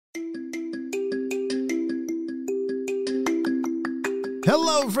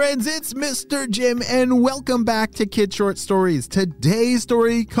Hello friends, it's Mr. Jim and welcome back to Kid Short Stories. Today's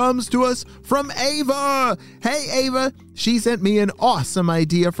story comes to us from Ava. Hey Ava, she sent me an awesome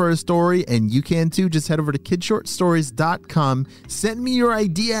idea for a story and you can too. Just head over to kidshortstories.com, send me your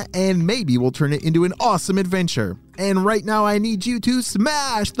idea and maybe we'll turn it into an awesome adventure. And right now I need you to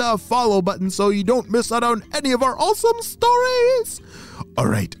smash the follow button so you don't miss out on any of our awesome stories. All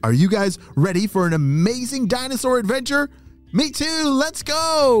right, are you guys ready for an amazing dinosaur adventure? Me too, let's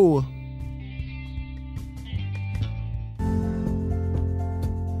go!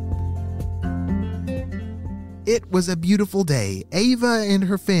 It was a beautiful day. Ava and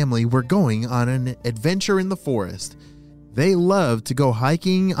her family were going on an adventure in the forest. They loved to go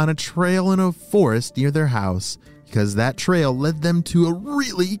hiking on a trail in a forest near their house because that trail led them to a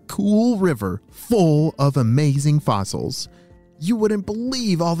really cool river full of amazing fossils. You wouldn't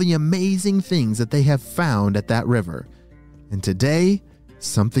believe all the amazing things that they have found at that river. And today,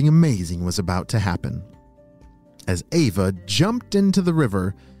 something amazing was about to happen. As Ava jumped into the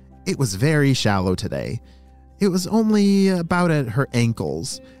river, it was very shallow today. It was only about at her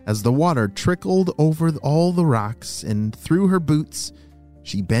ankles. As the water trickled over all the rocks and through her boots,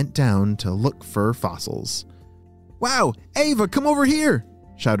 she bent down to look for fossils. "Wow, Ava, come over here!"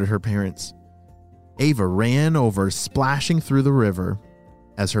 shouted her parents. Ava ran over, splashing through the river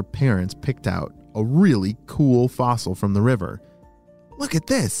as her parents picked out a really cool fossil from the river. "Look at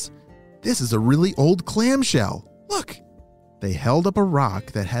this. This is a really old clamshell. Look." They held up a rock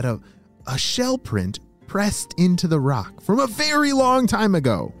that had a shell print pressed into the rock from a very long time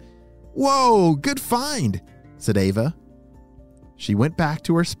ago. "Whoa, good find," said Ava. She went back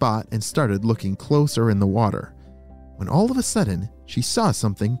to her spot and started looking closer in the water, when all of a sudden she saw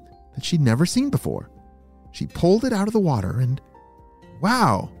something that she'd never seen before. She pulled it out of the water and,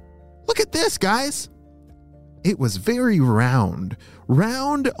 wow, look at this, guys. It was very round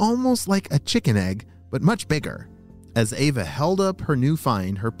almost like a chicken egg, but much bigger. As Ava held up her new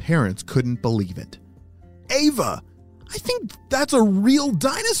find, her parents couldn't believe it. "Ava, I think that's a real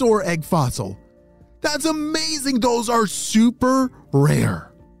dinosaur egg fossil. That's amazing. Those are super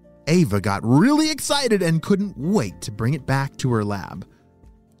rare." Ava got really excited and couldn't wait to bring it back to her lab.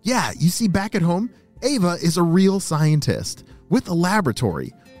 Yeah, you see, back at home, Ava is a real scientist with a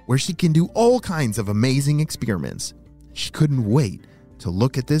laboratory where she can do all kinds of amazing experiments. She couldn't wait to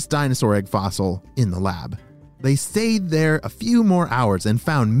look at this dinosaur egg fossil in the lab. They stayed there a few more hours and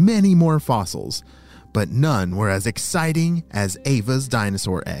found many more fossils, but none were as exciting as Ava's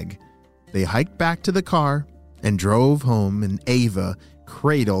dinosaur egg. They hiked back to the car and drove home, and Ava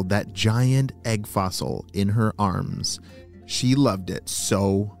cradled that giant egg fossil in her arms. She loved it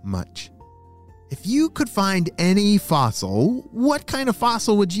so much. If you could find any fossil, what kind of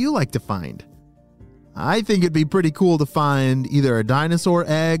fossil would you like to find? I think it'd be pretty cool to find either a dinosaur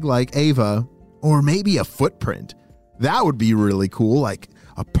egg like Ava, or maybe a footprint. That would be really cool, like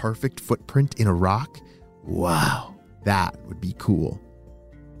a perfect footprint in a rock. Wow, that would be cool.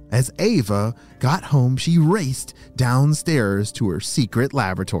 As Ava got home, she raced downstairs to her secret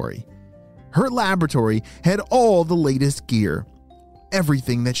laboratory. Her laboratory had all the latest gear,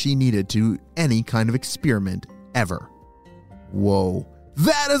 everything that she needed to any kind of experiment ever. Whoa,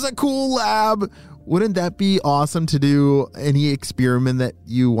 that is a cool lab. Wouldn't that be awesome to do any experiment that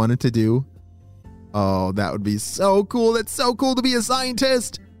you wanted to do? Oh, that would be so cool. That's so cool to be a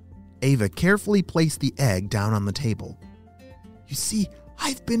scientist. Ava carefully placed the egg down on the table. You see,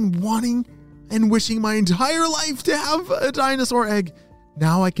 I've been wanting and wishing my entire life to have a dinosaur egg.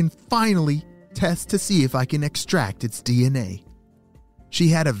 Now I can finally test to see if I can extract its DNA. She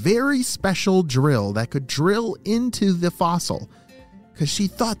had a very special drill that could drill into the fossil, because she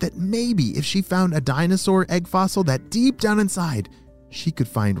thought that maybe if she found a dinosaur egg fossil, that deep down inside, she could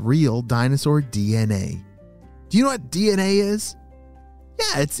find real dinosaur DNA. Do you know what DNA is?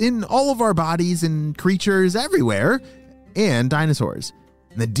 Yeah, it's in all of our bodies and creatures everywhere, and dinosaurs.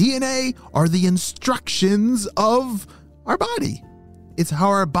 And the DNA are the instructions of our body. It's how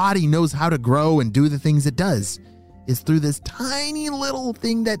our body knows how to grow and do the things it does. It's through this tiny little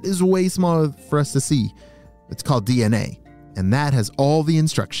thing that is way smaller for us to see. It's called DNA, and that has all the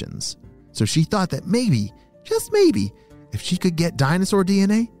instructions. So she thought that maybe, just maybe, if she could get dinosaur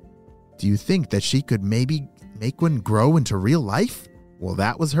DNA, do you think that she could maybe make one grow into real life? Well,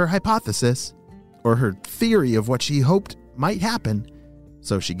 that was her hypothesis, or her theory of what she hoped might happen.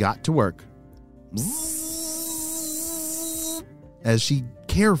 So she got to work. As she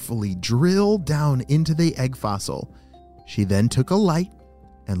carefully drilled down into the egg fossil, she then took a light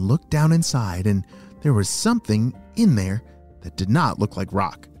and looked down inside, and there was something in there that did not look like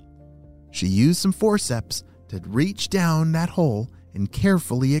rock. She used some forceps to reach down that hole and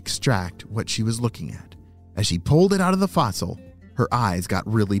carefully extract what she was looking at. As she pulled it out of the fossil, her eyes got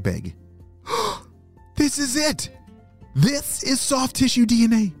really big. This is it! This is soft tissue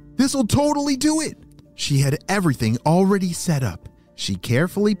DNA. This'll totally do it. She had everything already set up. She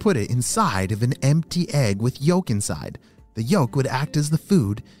carefully put it inside of an empty egg with yolk inside. The yolk would act as the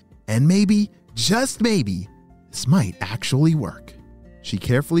food, and maybe, just maybe, this might actually work. She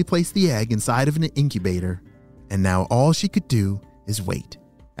carefully placed the egg inside of an incubator, and now all she could do is wait.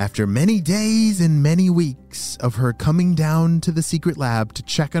 After many days and many weeks of her coming down to the secret lab to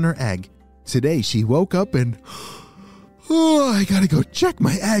check on her egg, today she woke up and, I gotta go check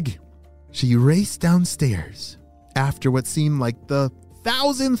my egg. She raced downstairs after what seemed like the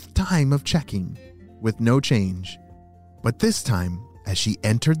 1,000th time of checking, with no change. But this time, as she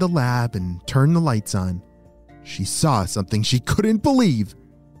entered the lab and turned the lights on, she saw something she couldn't believe.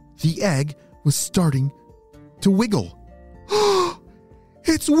 The egg was starting to wiggle.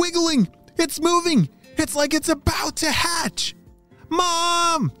 It's wiggling! It's moving! It's like it's about to hatch!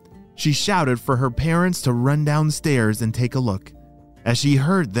 Mom! She shouted for her parents to run downstairs and take a look. As she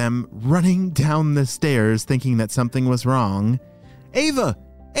heard them running down the stairs thinking that something was wrong, Ava,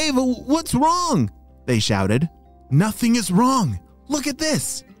 what's wrong? They shouted. Nothing is wrong. Look at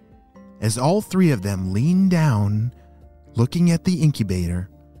this. As all three of them leaned down, looking at the incubator,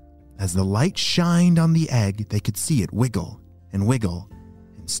 as the light shined on the egg, they could see it wiggle and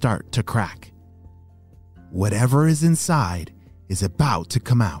start to crack. Whatever is inside is about to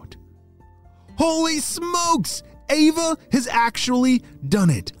come out. Holy smokes! Ava has actually done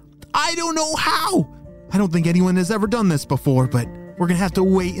it. I don't know how. I don't think anyone has ever done this before, but we're going to have to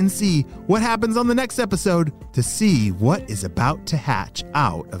wait and see what happens on the next episode to see what is about to hatch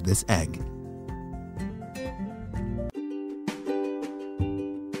out of this egg.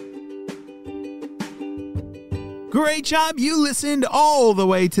 Great job, you listened all the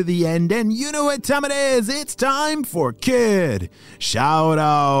way to the end, and you know what time it is. It's time for Kid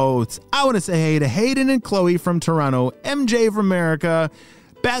Shoutouts. I want to say hey to Hayden and Chloe from Toronto, MJ from America,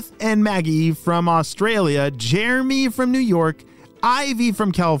 Beth and Maggie from Australia, Jeremy from New York, Ivy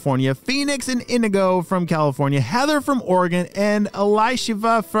from California, Phoenix and Indigo from California, Heather from Oregon, and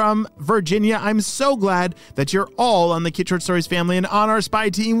Elishiva from Virginia. I'm so glad that you're all on the Kid Short Stories family and on our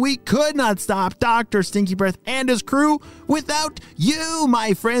spy team. We could not stop Dr. Stinky Breath and his crew without you,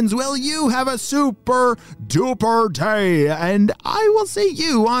 my friends. Well, you have a super duper day, and I will see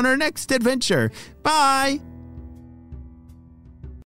you on our next adventure. Bye.